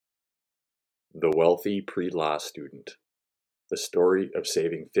The Wealthy Pre-Law Student. The story of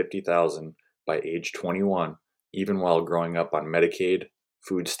saving $50,000 by age 21, even while growing up on Medicaid,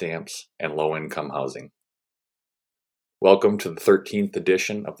 food stamps, and low-income housing. Welcome to the 13th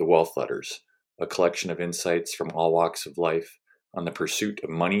edition of the Wealth Letters, a collection of insights from all walks of life on the pursuit of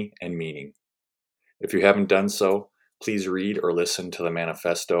money and meaning. If you haven't done so, please read or listen to the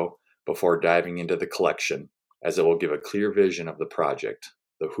manifesto before diving into the collection, as it will give a clear vision of the project,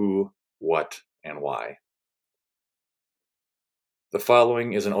 the who, what, and why. The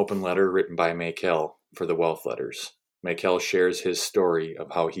following is an open letter written by Maykel for the Wealth Letters. Maykel shares his story of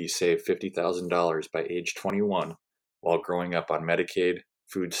how he saved $50,000 by age 21 while growing up on Medicaid,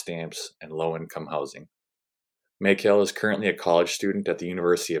 food stamps, and low-income housing. Maykel is currently a college student at the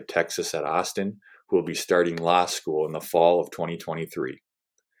University of Texas at Austin, who will be starting law school in the fall of 2023.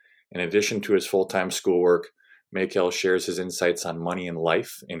 In addition to his full-time schoolwork, Maykel shares his insights on money and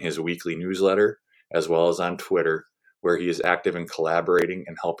life in his weekly newsletter, as well as on Twitter, where he is active in collaborating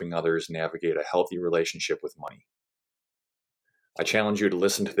and helping others navigate a healthy relationship with money. I challenge you to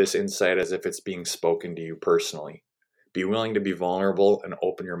listen to this insight as if it's being spoken to you personally. Be willing to be vulnerable and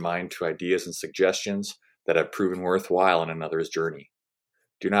open your mind to ideas and suggestions that have proven worthwhile in another's journey.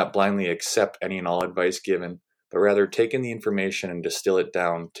 Do not blindly accept any and all advice given, but rather take in the information and distill it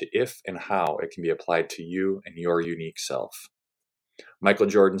down to if and how it can be applied to you and your unique self. Michael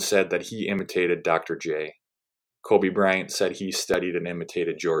Jordan said that he imitated Dr. J. Kobe Bryant said he studied and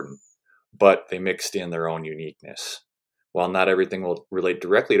imitated Jordan, but they mixed in their own uniqueness. While not everything will relate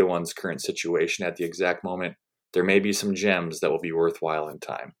directly to one's current situation at the exact moment, there may be some gems that will be worthwhile in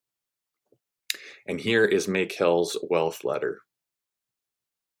time. And here is Maykel's wealth letter.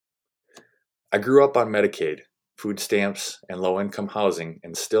 I grew up on Medicaid, food stamps, and low-income housing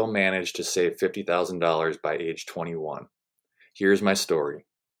and still managed to save $50,000 by age 21. Here's my story.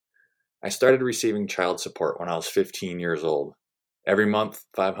 I started receiving child support when I was 15 years old. Every month,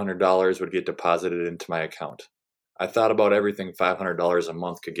 $500 would get deposited into my account. I thought about everything $500 a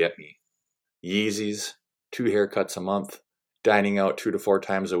month could get me. Yeezys, 2 haircuts a month, dining out 2 to 4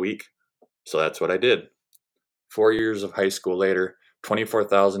 times a week. So that's what I did. 4 years of high school later,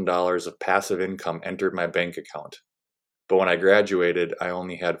 $24,000 of passive income entered my bank account. But when I graduated, I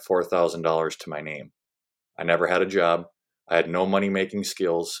only had $4,000 to my name. I never had a job, I had no money-making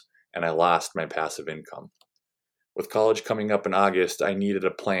skills, and I lost my passive income. With college coming up in August, I needed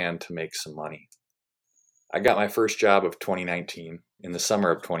a plan to make some money. I got my first job of 2019, in the summer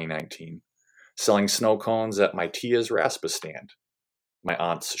of 2019, selling snow cones at my Tia's Raspa stand, my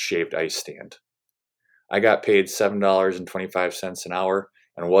aunt's shaved ice stand. I got paid $7.25 an hour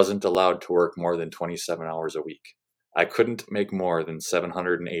and wasn't allowed to work more than 27 hours a week. I couldn't make more than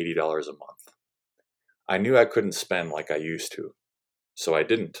 $780 a month. I knew I couldn't spend like I used to, so I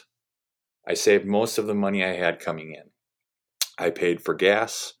didn't. I saved most of the money I had coming in. I paid for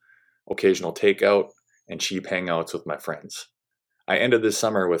gas, occasional takeout, and cheap hangouts with my friends. I ended this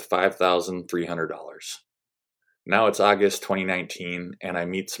summer with $5,300. Now it's August 2019, and I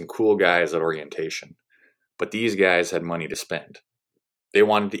meet some cool guys at orientation. But these guys had money to spend. They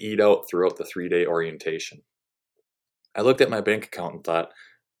wanted to eat out throughout the 3-day orientation. I looked at my bank account and thought,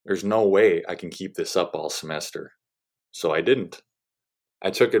 there's no way I can keep this up all semester. So I didn't. I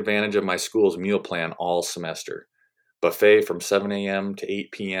took advantage of my school's meal plan all semester. Buffet from 7 a.m. to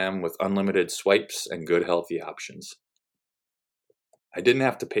 8 p.m. with unlimited swipes and good healthy options. I didn't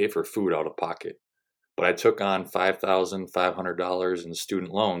have to pay for food out of pocket, but I took on $5,500 in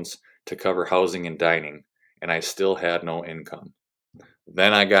student loans to cover housing and dining, and I still had no income.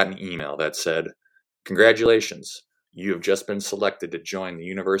 Then I got an email that said, "Congratulations, you have just been selected to join the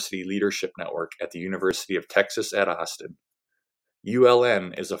University Leadership Network at the University of Texas at Austin.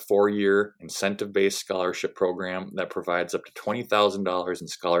 ULN is a 4-year incentive-based scholarship program that provides up to $20,000 in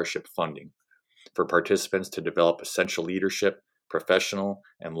scholarship funding for participants to develop essential leadership, professional,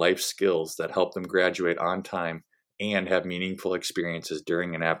 and life skills that help them graduate on time and have meaningful experiences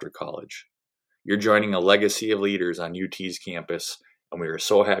during and after college. You're joining a legacy of leaders on UT's campus, and we are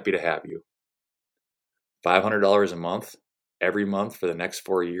so happy to have you. $500 a month, every month for the next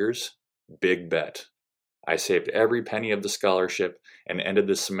 4 years? Big bet. I saved every penny of the scholarship and ended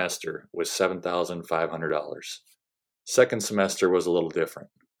the semester with $7,500. Second semester was a little different.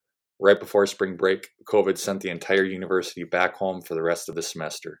 Right before spring break, COVID sent the entire university back home for the rest of the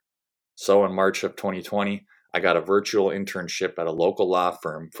semester. So in March of 2020, I got a virtual internship at a local law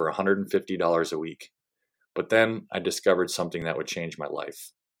firm for $150 a week. But then I discovered something that would change my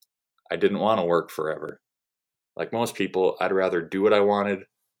life. I didn't want to work forever. Like most people, I'd rather do what I wanted,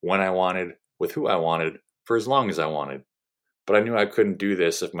 when I wanted, with who I wanted, for as long as I wanted. but I knew I couldn't do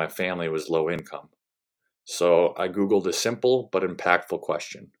this if my family was low income. So I Googled a simple but impactful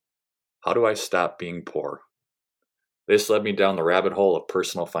question: how do I stop being poor? This led me down the rabbit hole of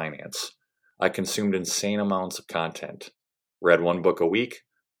personal finance. I consumed insane amounts of content, read one book a week,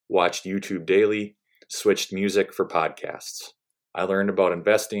 watched YouTube daily, switched music for podcasts. I learned about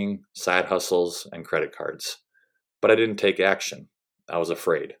investing, side hustles, and credit cards. But I didn't take action. I was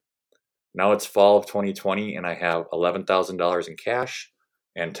afraid. Now it's fall of 2020 and I have $11,000 in cash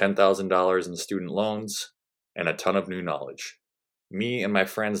and $10,000 in student loans and a ton of new knowledge. Me and my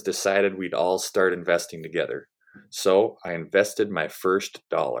friends decided we'd all start investing together. So I invested my first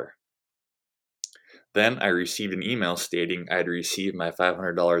dollar. Then I received an email stating I'd receive my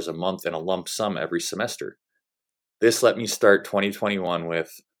 $500 a month in a lump sum every semester. This let me start 2021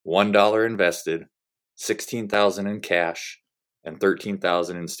 with $1 invested, $16,000 in cash, and $13,000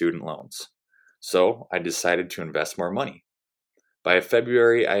 in student loans. So I decided to invest more money. By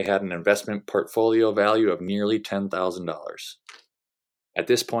February, I had an investment portfolio value of nearly $10,000. At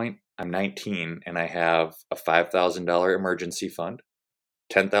this point, I'm 19 and I have a $5,000 emergency fund,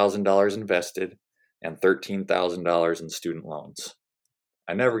 $10,000 invested, and $13,000 in student loans.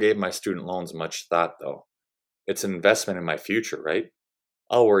 I never gave my student loans much thought though. It's an investment in my future, right?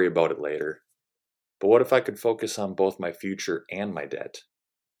 I'll worry about it later. But what if I could focus on both my future and my debt?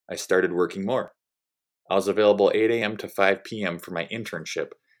 I started working more. I was available 8 a.m. to 5 p.m. for my internship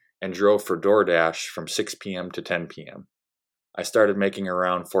and drove for DoorDash from 6 p.m. to 10 p.m. I started making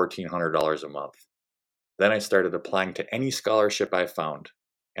around $1,400 a month. Then I started applying to any scholarship I found,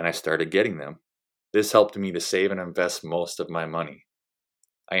 and I started getting them. This helped me to save and invest most of my money.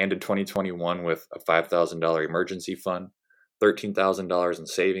 I ended 2021 with a $5,000 emergency fund, $13,000 in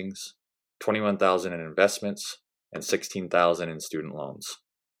savings, $21,000 in investments, and $16,000 in student loans.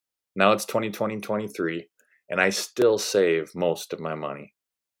 Now it's 2023, and I still save most of my money.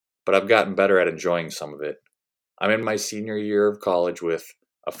 But I've gotten better at enjoying some of it. I'm in my senior year of college with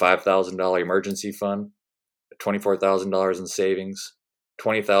a $5,000 emergency fund, $24,000 in savings,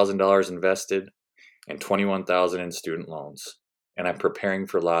 $20,000 invested, and $21,000 in student loans. And I'm preparing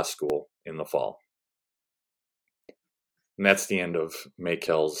for law school in the fall. And that's the end of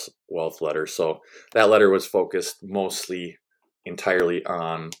Maykel's wealth letter. So that letter was focused mostly entirely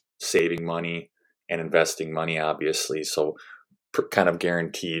on saving money and investing money, obviously. So kind of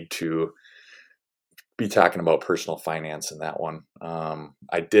guaranteed to be talking about personal finance in that one.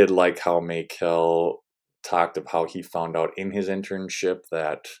 I did like how Maykel talked of how he found out in his internship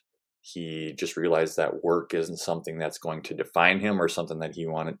that he just realized that work isn't something that's going to define him or something that he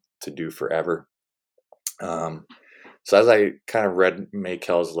wanted to do forever. So as I kind of read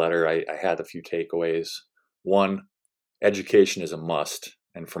Maykel's letter, I had a few takeaways. One, education is a must,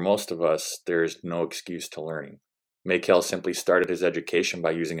 and for most of us, there's no excuse to learning. Maykel simply started his education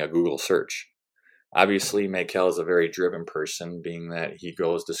by using a Google search. Obviously, Maykel is a very driven person, being that he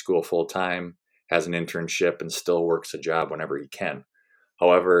goes to school full-time, has an internship, and still works a job whenever he can.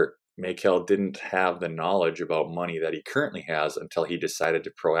 However, Maykel didn't have the knowledge about money that he currently has until he decided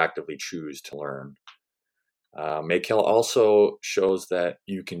to proactively choose to learn. Maykel also shows that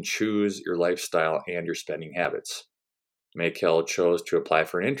you can choose your lifestyle and your spending habits. Maykel chose to apply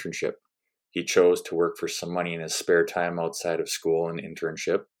for an internship. He chose to work for some money in his spare time outside of school and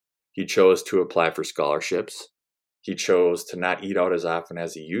internship. He chose to apply for scholarships. He chose to not eat out as often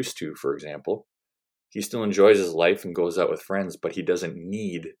as he used to, for example. He still enjoys his life and goes out with friends, but he doesn't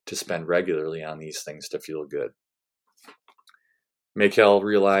need to spend regularly on these things to feel good. Maykel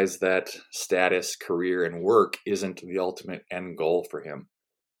realized that status, career, and work isn't the ultimate end goal for him.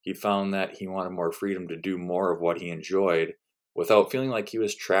 He found that he wanted more freedom to do more of what he enjoyed without feeling like he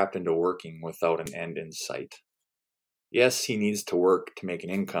was trapped into working without an end in sight. Yes, he needs to work to make an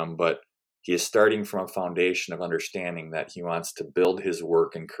income, but he is starting from a foundation of understanding that he wants to build his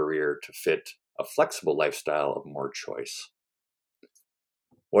work and career to fit a flexible lifestyle of more choice.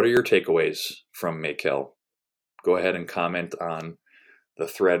 What are your takeaways from Maykel? Go ahead and comment on the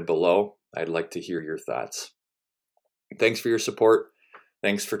thread below. I'd like to hear your thoughts. Thanks for your support.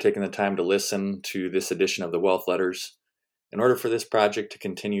 Thanks for taking the time to listen to this edition of the Wealth Letters. In order for this project to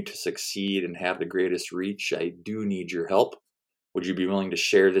continue to succeed and have the greatest reach, I do need your help. Would you be willing to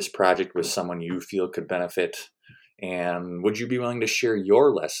share this project with someone you feel could benefit? And would you be willing to share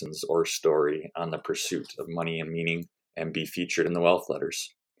your lessons or story on the pursuit of money and meaning and be featured in the Wealth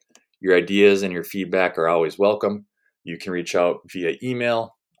Letters? Your ideas and your feedback are always welcome. You can reach out via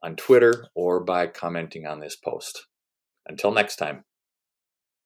email, on Twitter, or by commenting on this post. Until next time.